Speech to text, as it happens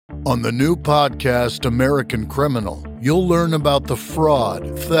On the new podcast, American Criminal, you'll learn about the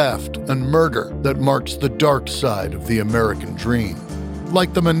fraud, theft, and murder that marks the dark side of the American dream.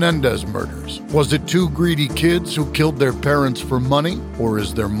 Like the Menendez murders. Was it two greedy kids who killed their parents for money, or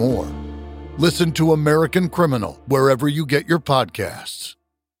is there more? Listen to American Criminal wherever you get your podcasts.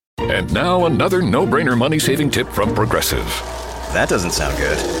 And now another no-brainer money-saving tip from Progressive. That doesn't sound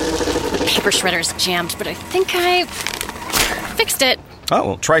good. The paper shredder's jammed, but I think I fixed it. Oh,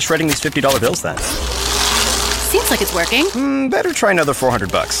 well, try shredding these $50 bills then. Seems like it's working. Better try another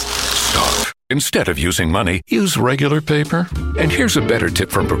 $400. Stop. Instead of using money, use regular paper. And here's a better tip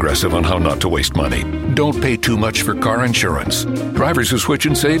from Progressive on how not to waste money. Don't pay too much for car insurance. Drivers who switch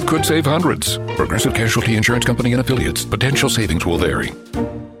and save could save hundreds. Progressive Casualty Insurance Company and Affiliates. Potential savings will vary.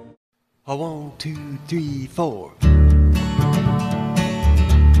 1, 2, 3, 4.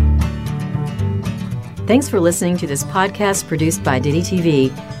 Thanks for listening to this podcast produced by Diddy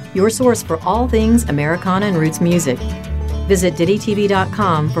TV, your source for all things Americana and roots music. Visit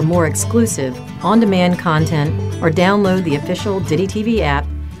DiddyTV.com for more exclusive, on-demand content or download the official Diddy TV app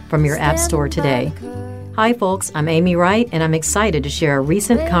from your app store today. Hi folks, I'm Amy Wright and I'm excited to share a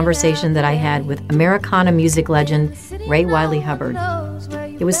recent conversation that I had with Americana music legend Ray Wylie Hubbard.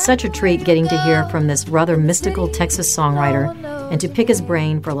 It was such a treat getting to hear from this rather mystical Texas songwriter and to pick his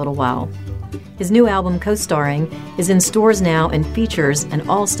brain for a little while. His new album, Co-Starring, is in stores now and features an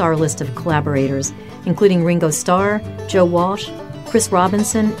all-star list of collaborators, including Ringo Starr, Joe Walsh, Chris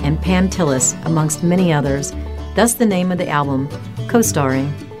Robinson, and Pam Tillis, amongst many others. Thus the name of the album,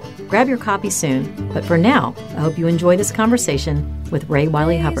 Co-Starring. Grab your copy soon, but for now, I hope you enjoy this conversation with Ray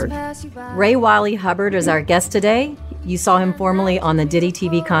Wylie Hubbard. Ray Wylie Hubbard is our guest today. You saw him formerly on the Diddy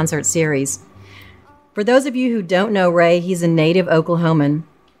TV concert series. For those of you who don't know Ray, he's a native Oklahoman.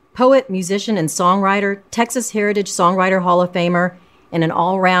 Poet, musician, and songwriter, Texas Heritage Songwriter Hall of Famer, and an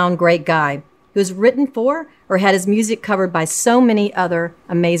all-round great guy who has written for or had his music covered by so many other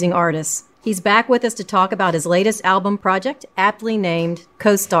amazing artists. He's back with us to talk about his latest album project, aptly named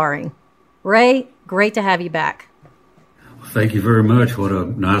Co-Starring. Ray, great to have you back. Thank you very much. What a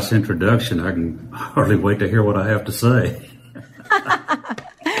nice introduction. I can hardly wait to hear what I have to say.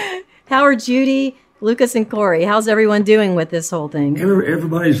 How are Judy, Lucas, and Corey? How's everyone doing with this whole thing?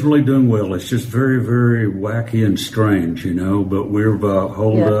 Everybody's really doing well. It's just very, very wacky and strange, but we're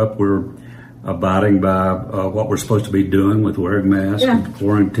holed up. We're abiding by what we're supposed to be doing with wearing masks and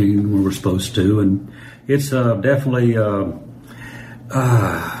quarantine when we're supposed to. And it's definitely,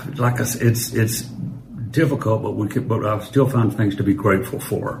 like I said, it's difficult, but I still find things to be grateful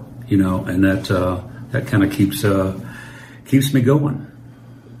for, and that kind of keeps me going.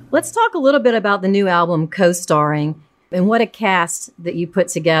 Let's talk a little bit about the new album, Co-Starring, and what a cast that you put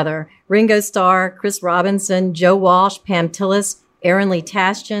together. Ringo Starr, Chris Robinson, Joe Walsh, Pam Tillis, Aaron Lee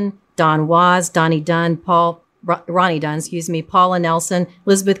Tasjan, Don Was, Ronnie Dunn, Paula Nelson,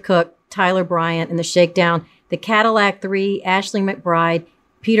 Elizabeth Cook, Tyler Bryant, and The Shakedown, The Cadillac Three, Ashley McBryde,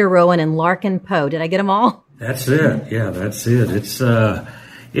 Peter Rowan, and Larkin Poe. Did I get them all? That's it. Yeah, that's it.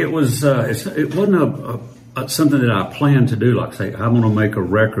 It wasn't something that I planned to do, like say, I'm going to make a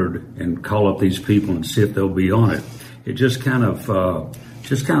record and call up these people and see if they'll be on it. It just kind of fell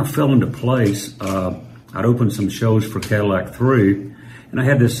into place. I'd opened some shows for Cadillac 3, and I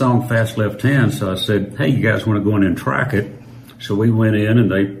had this song, Fast Left Hand, so I said, hey, you guys want to go in and track it? So we went in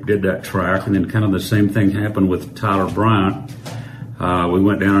and they did that track, and then kind of the same thing happened with Tyler Bryant. We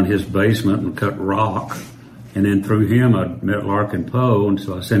went down in his basement and cut rock. And then through him, I met Larkin Poe, and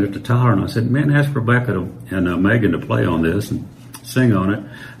so I sent it to Tyler, and I said, man, ask Rebecca and Megan to play on this and sing on it.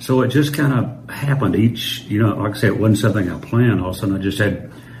 So it just kind of happened like I said, it wasn't something I planned. All of a sudden, I just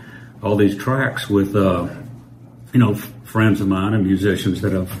had all these tracks with, friends of mine and musicians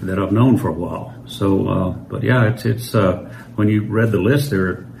that I've known for a while. So, but yeah, it's when you read the list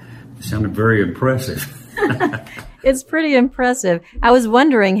there, it sounded very impressive. It's pretty impressive. I was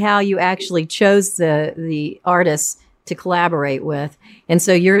wondering how you actually chose the artists to collaborate with. And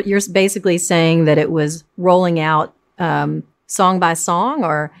so you're basically saying that it was rolling out song by song,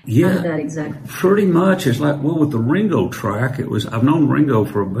 or how did that exactly? Pretty much. It's like, with the Ringo track, I've known Ringo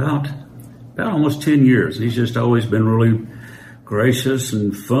for about almost 10 years. He's just always been really gracious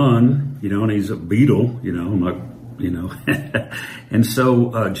and fun, and he's a Beatle, I'm like, and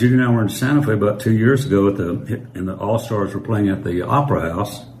so Judy and I were in Santa Fe about 2 years ago and the All-Stars were playing at the Opera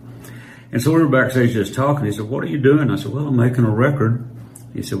House. And so we were backstage just talking. He said, what are you doing? I said, well, I'm making a record.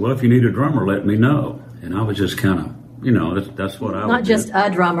 He said, well, if you need a drummer, let me know. And I was just kind of, that's what I would do. Not just a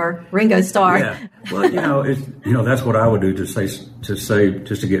drummer, Ringo Starr. Yeah. Well, that's what I would do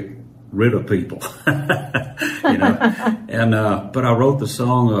to get rid of people, you know. And but I wrote the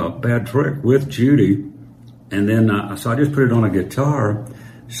song "Bad Trick" with Judy, and then so I just put it on a guitar.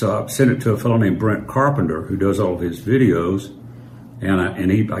 So I sent it to a fellow named Brent Carpenter, who does all of his videos,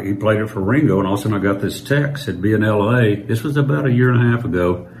 and he played it for Ringo. And all of a sudden I got this text, said, "Be in L.A." This was about a year and a half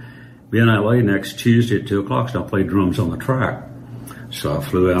ago. "Be in L.A. next Tuesday at 2:00, so I'll play drums on the track." So I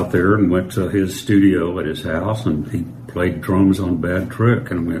flew out there and went to his studio at his house, and he played drums on "Bad Trick,"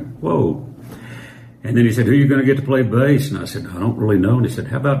 and I went, whoa. And then he said, "Who are you going to get to play bass?" And I said, "I don't really know." And he said,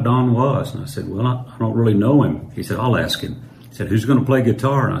 "How about Don Was?" And I said, "Well, I don't really know him." He said, "I'll ask him." He said, "Who's going to play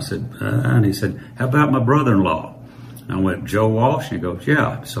guitar?" And I said, and he said, "How about my brother-in-law?" And I went, "Joe Walsh?" And he goes,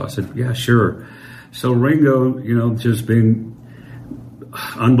 "Yeah." So I said, "Yeah, sure." So Ringo, you know, just being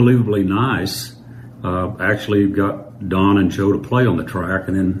unbelievably nice, actually got Don and Joe to play on the track.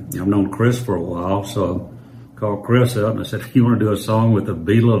 And then I've known Chris for a while, so I called Chris up and I said, "You want to do a song with a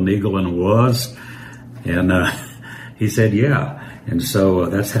Beatle, an Eagle, and a Was?" And he said, "Yeah." And so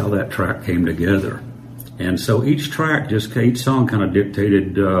that's how that track came together. And so each song kind of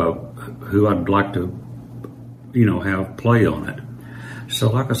dictated who I'd like to, you know, have play on it.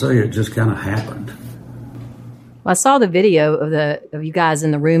 So like I say, it just kind of happened. Well, I saw the video of you guys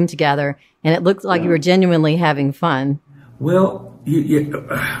in the room together, and it looked like you were genuinely having fun. Well,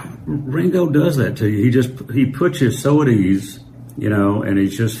 Ringo does that to you. He puts you so at ease, you know, and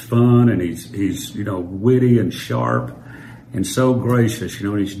he's just fun, and he's you know, witty and sharp and so gracious, you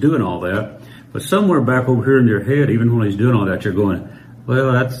know, and he's doing all that. But somewhere back over here in your head, even when he's doing all that, you're going,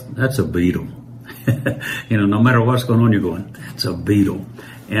 well, that's a Beatle. You know, no matter what's going on, you're going, that's a Beatle.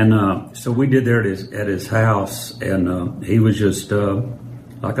 And so we did there at his house, and he was just,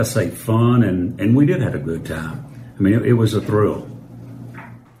 like I say, fun, and we did have a good time. I mean, it was a thrill.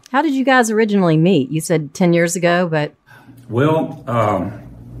 How did you guys originally meet? You said 10 years ago, but... Well,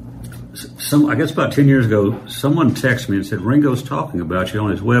 I guess about 10 years ago, someone texted me and said, "Ringo's talking about you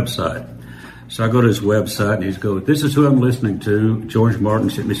on his website." So I go to his website, and he goes, "This is who I'm listening to. George Martin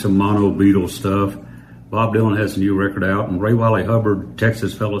sent me some mono Beatles stuff. Bob Dylan has a new record out, and Wylie Hubbard,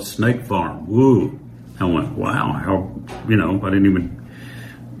 Texas fellow, Snake Farm. Woo." I went, wow, how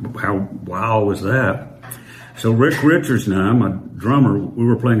wow was that? So Rick Richards and I, my drummer, we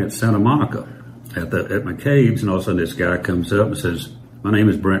were playing at Santa Monica at McCabe's, and all of a sudden this guy comes up and says, "My name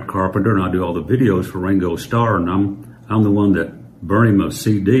is Brent Carpenter, and I do all the videos for Ringo Starr, and I'm the one that burned him a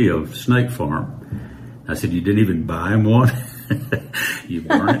CD of Snake Farm." I said, "You didn't even buy him one?" "You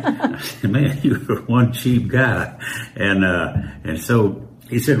burned it?" I said, "Man, you're one cheap guy." And so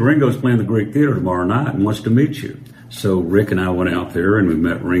he said, "Ringo's playing the Greek Theater tomorrow night and wants to meet you." So Rick and I went out there and we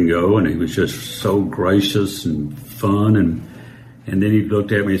met Ringo, and he was just so gracious and fun. And then he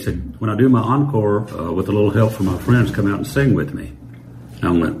looked at me and said, "When I do my encore, with a little help from my friends, come out and sing with me." And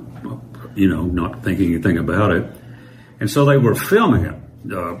I went, you know, not thinking anything about it. And so they were filming it.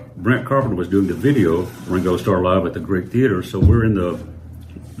 Brent Carpenter was doing the video, Ringo Starr Live at the Greek Theater. So we're in the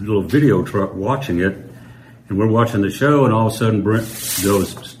little video truck watching it, and we're watching the show, and all of a sudden Brent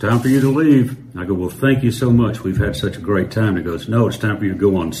goes, "It's time for you to leave." I go, "Well, thank you so much. We've had such a great time." He goes, "No, it's time for you to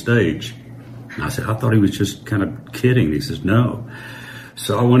go on stage." And I said, I thought he was just kind of kidding. He says, "No."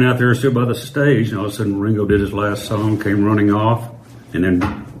 So I went out there, stood by the stage, and all of a sudden Ringo did his last song, came running off, and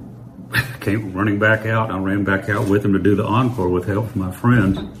then came running back out. I ran back out with him to do the encore with help from my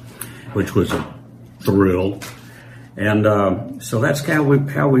friends, which was a thrill. And so that's how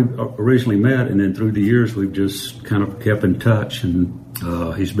we originally met. And then through the years, we've just kind of kept in touch. And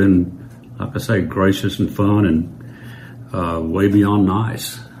he's been, like I say, gracious and fun and way beyond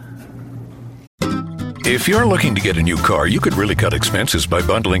nice. If you're looking to get a new car, you could really cut expenses by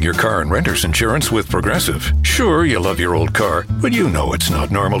bundling your car and renter's insurance with Progressive. Sure, you love your old car, but you know it's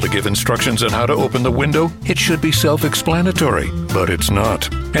not normal to give instructions on how to open the window. It should be self-explanatory, but it's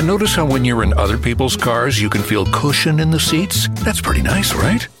not. And notice how when you're in other people's cars, you can feel cushion in the seats? That's pretty nice,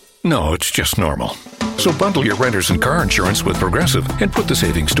 right? No, it's just normal. So bundle your renter's and car insurance with Progressive and put the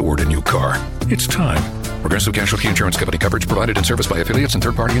savings toward a new car. It's time. Progressive Casualty Insurance Company. Coverage provided and serviced by affiliates and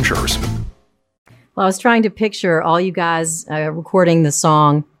third-party insurers. Well, I was trying to picture all you guys recording the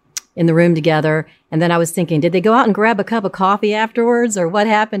song in the room together, and then I was thinking, did they go out and grab a cup of coffee afterwards, or what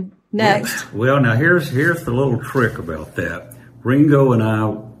happened next? Well, now here's the little trick about that. Ringo and I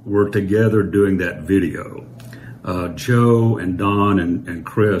were together doing that video. Joe and Don and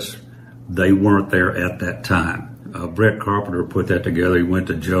Chris, they weren't there at that time. Brett Carpenter put that together. He went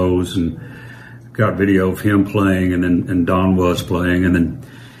to Joe's and got video of him playing, and Don was playing, and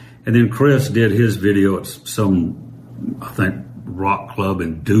then Chris did his video at some, I think, rock club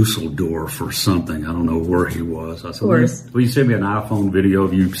in Dusseldorf or something. I don't know where he was. I said, will you send me an iPhone video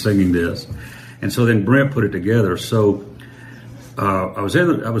of you singing this? And so then Brent put it together. So I was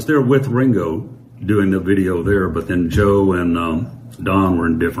there with Ringo doing the video there, but then Joe and Don were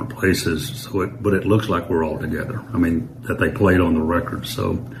in different places. But it looks like we're all together. I mean, that they played on the record.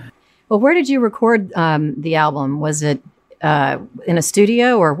 So, well, where did you record the album? Was it in a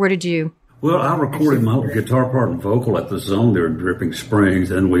studio, or where did you? Well, I recorded my guitar part and vocal at the Zone there in Dripping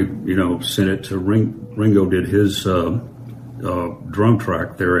Springs, and we, sent it to Ringo. Did his drum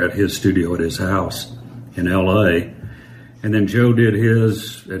track there at his studio at his house in L.A., and then Joe did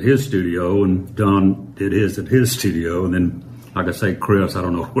his at his studio, and Don did his at his studio, and then, like I say, Chris, I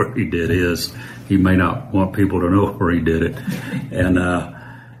don't know where he did his. He may not want people to know where he did it,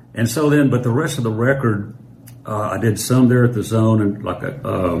 and so then, but the rest of the record, I did some there at the Zone, and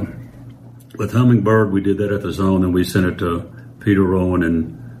with Hummingbird, we did that at the Zone, and we sent it to Peter Rowan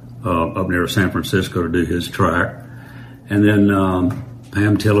and up near San Francisco to do his track. And then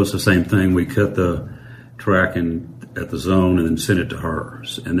Pam Tillis, the same thing. We cut the track at the Zone and then sent it to her.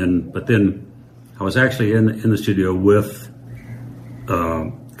 But then I was actually in the studio with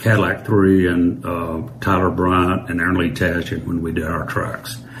Cadillac 3 and Tyler Bryant and Aaron Lee Tashian when we did our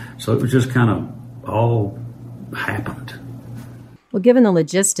tracks. So it was just kind of all happened. Well, given the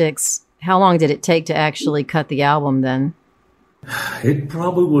logistics, how long did it take to actually cut the album then? It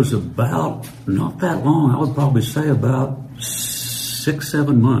probably was about, not that long. I would probably say about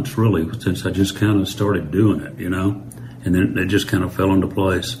 6-7 months, really, since I just kind of started doing it, and then it just kind of fell into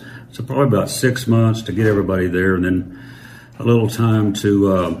place. So probably about 6 months to get everybody there, and then a little time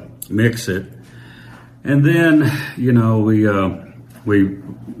to mix it. And then, we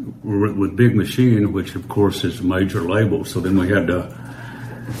were with Big Machine, which of course is a major label, so then we had to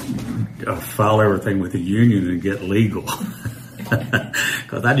file everything with the union and get legal.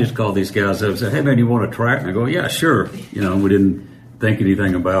 Because I just called these guys up and said, hey, man, you want a track? And I go, yeah, sure. We didn't think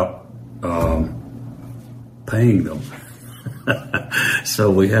anything about paying them.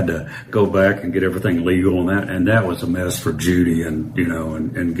 So we had to go back and get everything legal, and that was a mess for Judy, and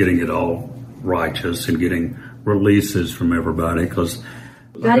and getting it all righteous and getting releases from everybody, because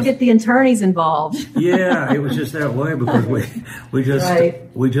got to get the attorneys involved. Yeah, it was just that way, because we just like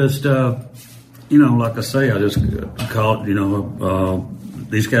I say, I just called,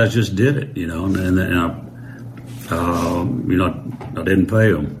 these guys just did it, I didn't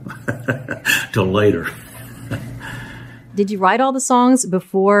pay them till later. Did you write all the songs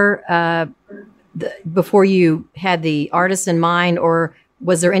before you had the artists in mind, or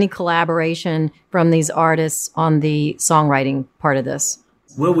was there any collaboration from these artists on the songwriting part of this?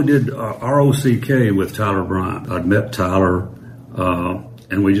 Well, we did ROCK with Tyler Bryant. I'd met Tyler,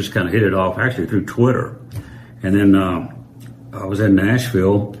 and we just kind of hit it off actually through Twitter. And then I was in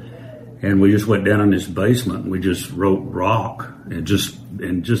Nashville, and we just went down in his basement and we just wrote rock and just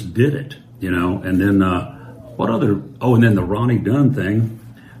did it, And then and then the Ronnie Dunn thing,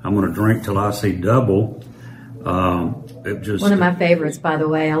 I'm going to drink till I see double. One of my favorites, by the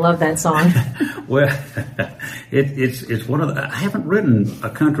way. I love that song. Well, it's one of the. I haven't written a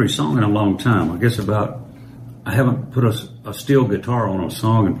country song in a long time. I guess I haven't put a steel guitar on a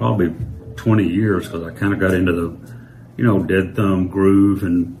song in probably 20 years, because I kind of got into the, dead thumb groove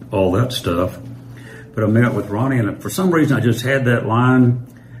and all that stuff. But I met with Ronnie, and for some reason I just had that line,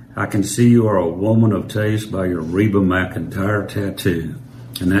 I can see you are a woman of taste by your Reba McEntire tattoo.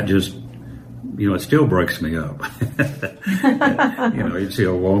 And that just, it still breaks me up. You see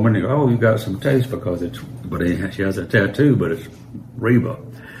a woman, you go, oh, you got some taste because she has a tattoo, but it's Reba.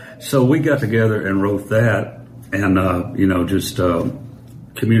 So we got together and wrote that, and, just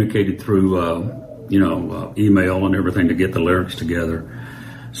communicated through, email and everything to get the lyrics together.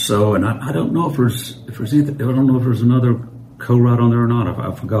 So, and I don't know if there's another co-write on there or not.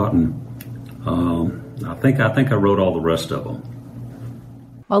 I've forgotten. I think I wrote all the rest of them.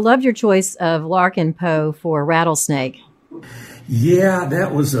 I love your choice of Larkin Poe for Rattlesnake. Yeah,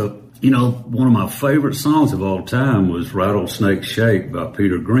 that was one of my favorite songs of all time was Rattlesnake Shake by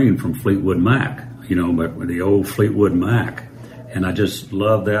Peter Green from Fleetwood Mac, the old Fleetwood Mac. And I just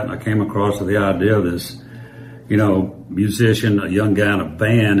loved that. And I came across with the idea of this, musician, a young guy in a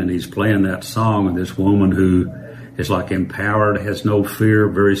band, and he's playing that song, and this woman who is like empowered, has no fear,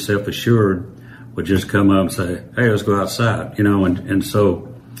 very self-assured, would just come up and say, hey, let's go outside, and so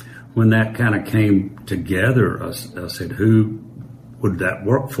when that kind of came together, I said, who would that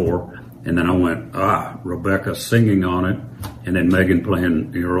work for? And then I went, Rebecca singing on it, and then Megan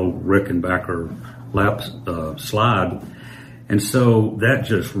playing your old Rickenbacker lap slide. And so that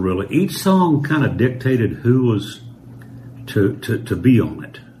just really, each song kind of dictated who was to be on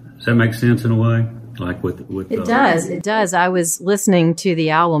it. Does that make sense in a way? Like with it does. It does. I was listening to the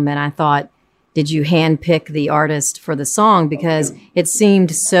album and I thought, did you handpick the artist for the song? Because it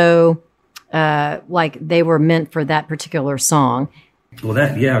seemed so like they were meant for that particular song.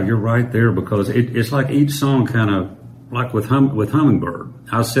 Well, you're right there, because it's like each song kind of like with Hummingbird.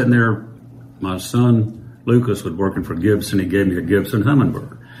 I was sitting there, my son Lucas was working for Gibson. He gave me a Gibson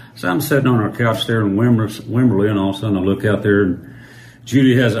Hummingbird. So I'm sitting on our couch there in Wimberley, and all of a sudden I look out there and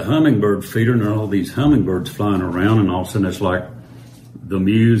Judy has a hummingbird feeder, and there are all these hummingbirds flying around, and all of a sudden it's like the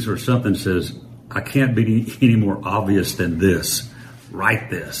muse or something says, I can't be any more obvious than this. Write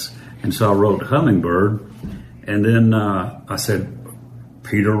this. And so I wrote Hummingbird, and then I said,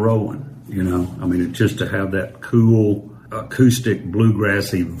 Peter Rowan, I mean, just to have that cool acoustic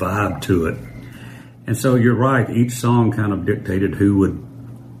bluegrassy vibe to it. And so you're right, each song kind of dictated who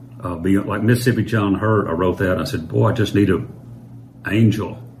would be, like Mississippi John Hurt. I wrote that, and I said, boy, I just need an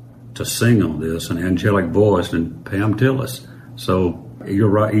angel to sing on this, an angelic voice, and Pam Tillis. So you're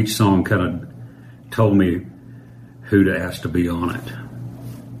right, each song kind of told me who to ask to be on it.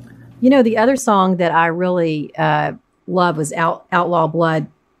 The other song that I really love was Outlaw Blood,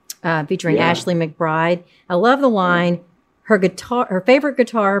 featuring Ashley McBryde. I love the line, her favorite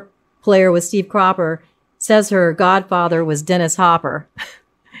guitar player was Steve Cropper, says her godfather was Dennis Hopper.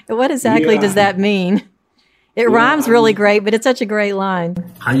 What exactly does that mean? It rhymes really great, but it's such a great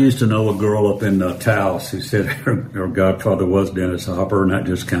line. I used to know a girl up in Taos who said her godfather was Dennis Hopper, and that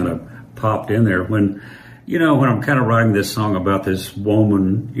just kind of popped in there. When I'm kind of writing this song about this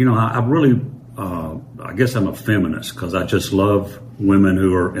woman, I really, I guess I'm a feminist, because I just love women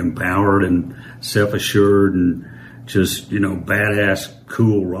who are empowered and self-assured and just, badass,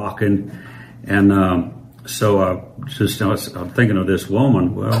 cool rocking. And so I'm thinking of this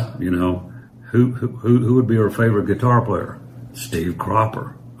woman. Well, who would be her favorite guitar player? Steve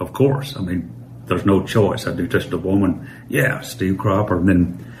Cropper, of course. I mean, there's no choice. I do just a woman. Yeah, Steve Cropper. And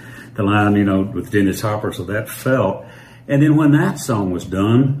then the line, with Dennis Hopper, so that felt. And then when that song was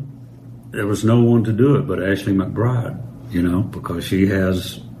done, there was no one to do it but Ashley McBryde, because she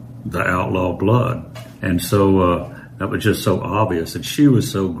has the outlaw blood. And so that was just so obvious. And she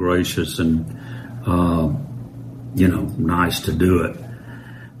was so gracious and, nice to do it.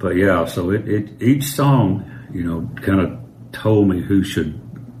 But yeah, so each song, kind of told me who should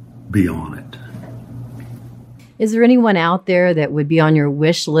be on it. Is there anyone out there that would be on your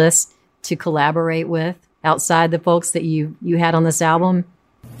wish list to collaborate with outside the folks that you had on this album?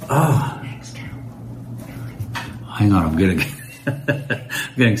 Hang on, I'm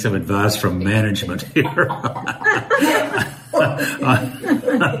getting some advice from management here.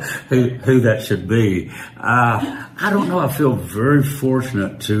 who that should be. I don't know. I feel very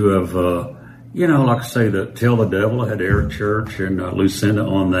fortunate to have, like I say, the Tell the Devil. I had Eric Church and Lucinda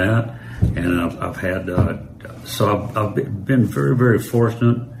on that. And I've had, I've been very, very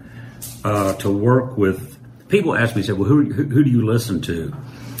fortunate to work with. People ask me, say, well, who do you listen to?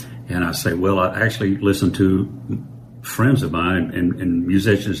 And I say, well, I actually listen to friends of mine and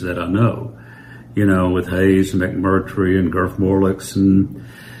musicians that I know, with Hayes and McMurtry and Garth Morlix and,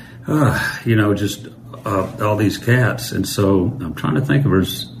 just all these cats. And so I'm trying to think of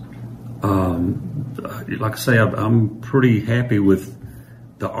there's, like I say, I'm pretty happy with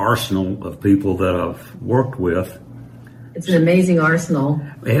the arsenal of people that I've worked with. It's an amazing arsenal.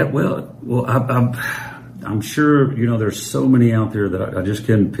 Yeah, well, I'm sure, there's so many out there that I just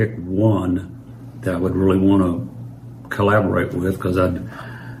couldn't pick one that I would really want to collaborate with, because I'd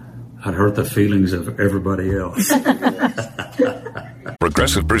hurt the feelings of everybody else.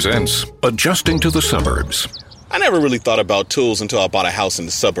 Progressive presents Adjusting to the Suburbs. I never really thought about tools until I bought a house in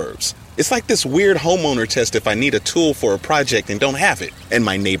the suburbs. It's like this weird homeowner test if I need a tool for a project and don't have it. And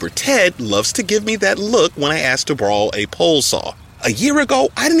my neighbor Ted loves to give me that look when I ask to borrow a pole saw. A year ago,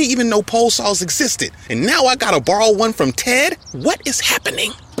 I didn't even know pole saws existed. And now I gotta borrow one from Ted? What is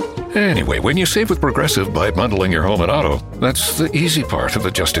happening? Anyway, when you save with Progressive by bundling your home and auto, that's the easy part of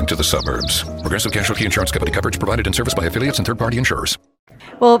adjusting to the suburbs. Progressive Casualty Insurance Company, coverage provided and serviced by affiliates and third-party insurers.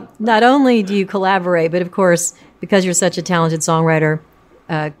 Well, not only do you collaborate, but of course, because you're such a talented songwriter,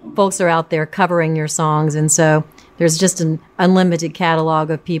 folks are out there covering your songs. And so there's just an unlimited catalog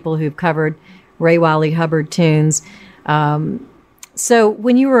of people who've covered Ray Wylie Hubbard tunes. So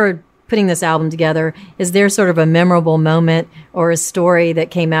when you were putting this album together, is there sort of a memorable moment or a story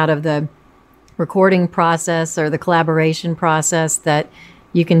that came out of the recording process or the collaboration process that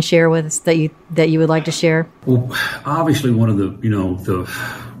you can share with us, that you would like to share? Well, obviously one of the,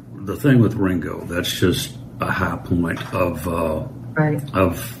 the thing with Ringo, that's just a high point of, right.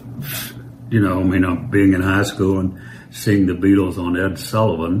 of, being in high school and seeing the Beatles on Ed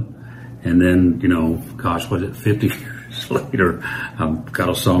Sullivan. And then, was it 50 years later, I've got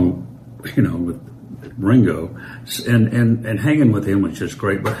a song, with Ringo. And hanging with him was just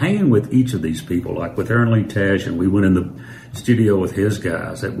great. But hanging with each of these people, like with Aaron Lee Tash, and we went in the studio with his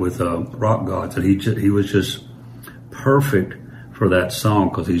guys, with Rock Gods, and he was just perfect for that song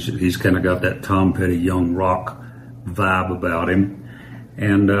because he's kind of got that Tom Petty young rock vibe about him.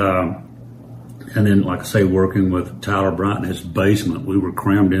 And then, like I say, working with Tyler Bryant in his basement, we were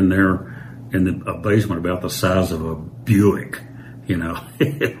crammed in there in a basement about the size of a Buick.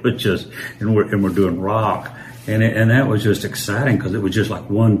 It was just, and we're doing rock, and that was just exciting because it was just like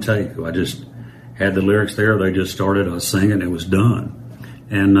one take. I just had the lyrics there. They just started singing. It was done,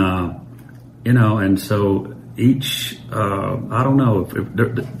 and and so each, I don't know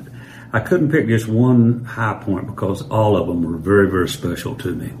if I couldn't pick just one high point because all of them were very, very special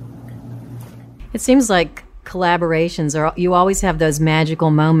to me. It seems like collaborations you always have those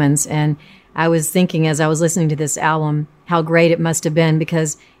magical moments, and I was thinking as I was listening to this album how great it must have been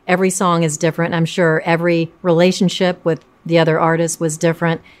because every song is different. I'm sure every relationship with the other artist was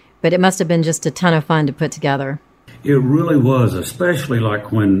different, but it must have been just a ton of fun to put together. It really was, especially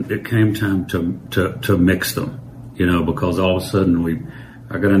like when it came time to mix them, because all of a sudden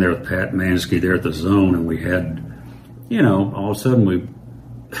I got in there with Pat Mansky there at the Zone, and we had, all of a sudden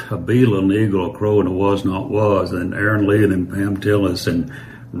a beetle, an eagle, a crow, and a was not was, and Aaron Lee and Pam Tillis and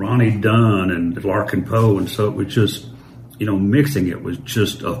Ronnie Dunn and Larkin Poe, and so it was just, mixing it was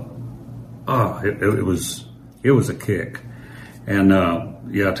just it was a kick. And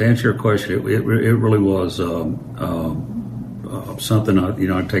to answer your question, it really was something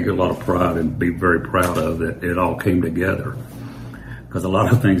I take a lot of pride and be very proud of that it all came together. Because a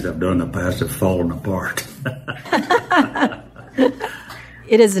lot of things I've done in the past have fallen apart.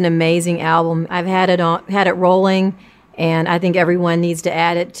 It is an amazing album. I've had it rolling, and I think everyone needs to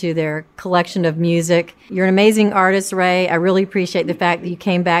add it to their collection of music. You're an amazing artist, Ray. I really appreciate the fact that you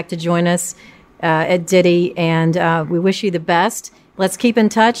came back to join us at Diddy, and we wish you the best. Let's keep in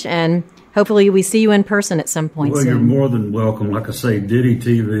touch, and hopefully we see you in person at some point soon. Well, you're more than welcome. Like I say, Diddy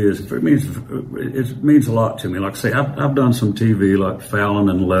TV it means a lot to me. Like I say, I've done some TV like Fallon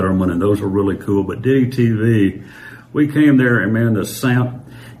and Letterman, and those were really cool. But Diddy TV, we came there, and man, the sound.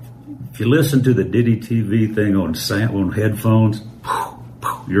 If you listen to the Diddy TV thing on headphones,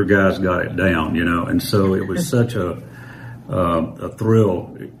 your guys got it down, And so it was such a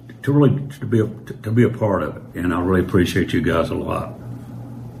thrill to be a part of it, and I really appreciate you guys a lot.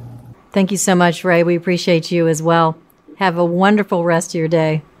 Thank you so much, Ray. We appreciate you as well. Have a wonderful rest of your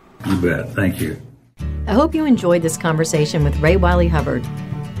day. You bet. Thank you. I hope you enjoyed this conversation with Ray Wylie Hubbard.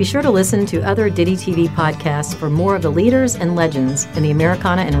 Be sure to listen to other Diddy TV podcasts for more of the leaders and legends in the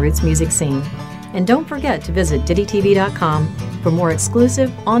Americana and roots music scene. And don't forget to visit DiddyTV.com for more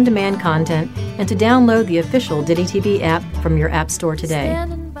exclusive, on-demand content and to download the official Diddy TV app from your app store today.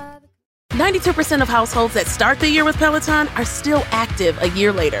 92% of households that start the year with Peloton are still active a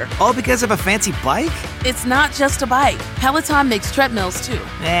year later. All because of a fancy bike? It's not just a bike. Peloton makes treadmills, too.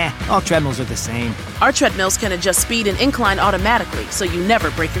 All treadmills are the same. Our treadmills can adjust speed and incline automatically, so you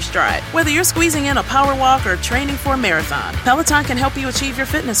never break your stride. Whether you're squeezing in a power walk or training for a marathon, Peloton can help you achieve your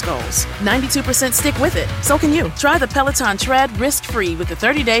fitness goals. 92% stick with it. So can you. Try the Peloton Tread risk-free with the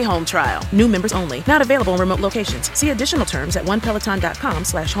 30-day home trial. New members only. Not available in remote locations. See additional terms at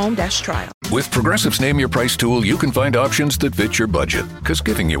onepeloton.com/home-trial. With Progressive's Name Your Price tool, you can find options that fit your budget, because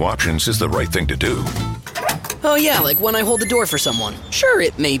giving you options is the right thing to do. Oh yeah, like when I hold the door for someone. Sure,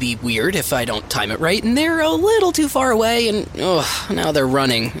 it may be weird if I don't time it right, and they're a little too far away, and now they're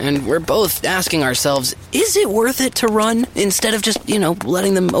running, and we're both asking ourselves, is it worth it to run instead of just,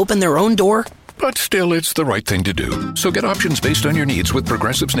 letting them open their own door? But still, it's the right thing to do. So get options based on your needs with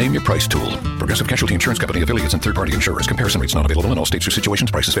Progressive's Name Your Price tool. Progressive Casualty Insurance Company, affiliates, and third-party insurers. Comparison rates not available in all states or situations.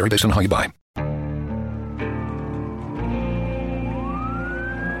 Prices vary based on how you buy.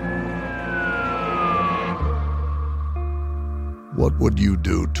 What would you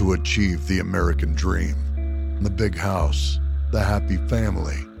do to achieve the American dream? The big house, the happy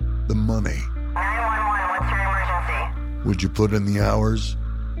family, the money. 911, what's your emergency? Would you put in the hours?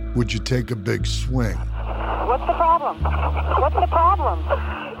 Would you take a big swing? What's the problem? What's the problem?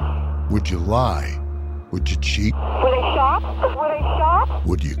 Would you lie? Would you cheat? Were they shot? Were they shot?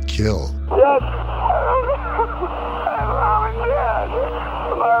 Would you kill? Yes. My mom and dad.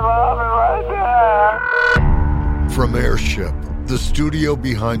 My mom and my dad. From Airship, the studio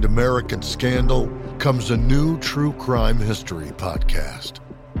behind American Scandal, comes a new true crime history podcast.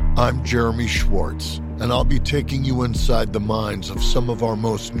 I'm Jeremy Schwartz, and I'll be taking you inside the minds of some of our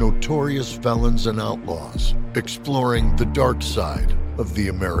most notorious felons and outlaws, exploring the dark side of the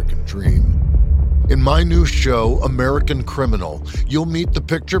American dream. In my new show, American Criminal, you'll meet the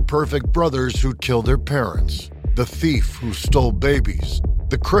picture-perfect brothers who killed their parents, the thief who stole babies,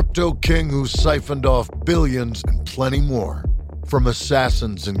 the crypto king who siphoned off billions, and plenty more. From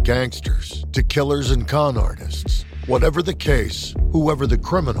assassins and gangsters to killers and con artists. Whatever the case, whoever the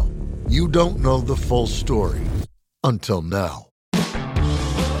criminal, you don't know the full story until now.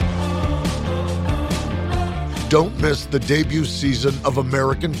 Don't miss the debut season of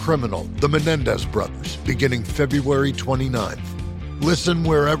American Criminal, The Menendez Brothers, beginning February 29th. Listen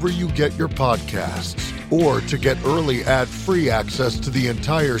wherever you get your podcasts, or to get early ad-free access to the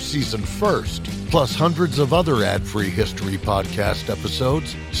entire season first, plus hundreds of other ad-free history podcast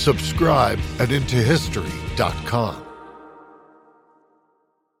episodes, subscribe at IntoHistory.com.